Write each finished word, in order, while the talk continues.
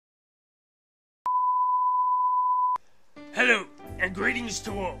Hello, and greetings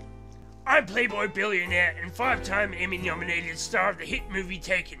to all. I'm Playboy billionaire and 5-time Emmy-nominated star of the hit movie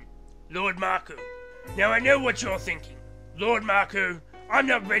Taken, Lord Marco. Now I know what you're thinking. Lord Marco, I'm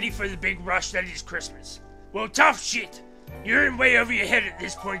not ready for the big rush that is Christmas. Well, tough shit. You're in way over your head at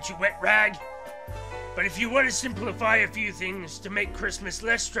this point, you wet rag. But if you want to simplify a few things to make Christmas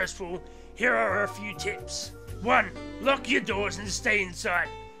less stressful, here are a few tips. 1. Lock your doors and stay inside.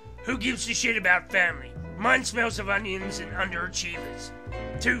 Who gives a shit about family? Mine smells of onions and underachievers.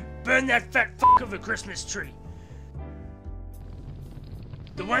 2. Burn that fat fuck of a Christmas tree.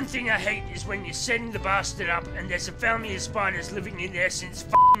 The one thing I hate is when you're setting the bastard up and there's a family of spiders living in there since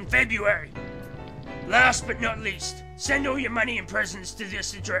f***ing February. Last but not least, send all your money and presents to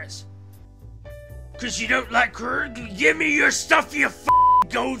this address. Cause you don't like give me your stuff, you f***ing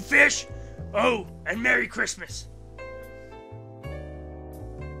goldfish! Oh, and Merry Christmas.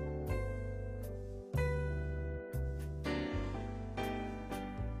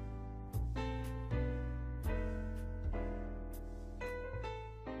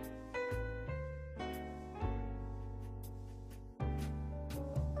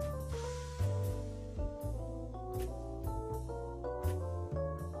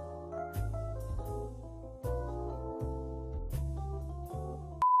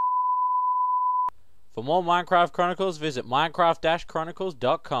 For more Minecraft Chronicles, visit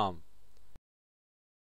minecraft-chronicles.com.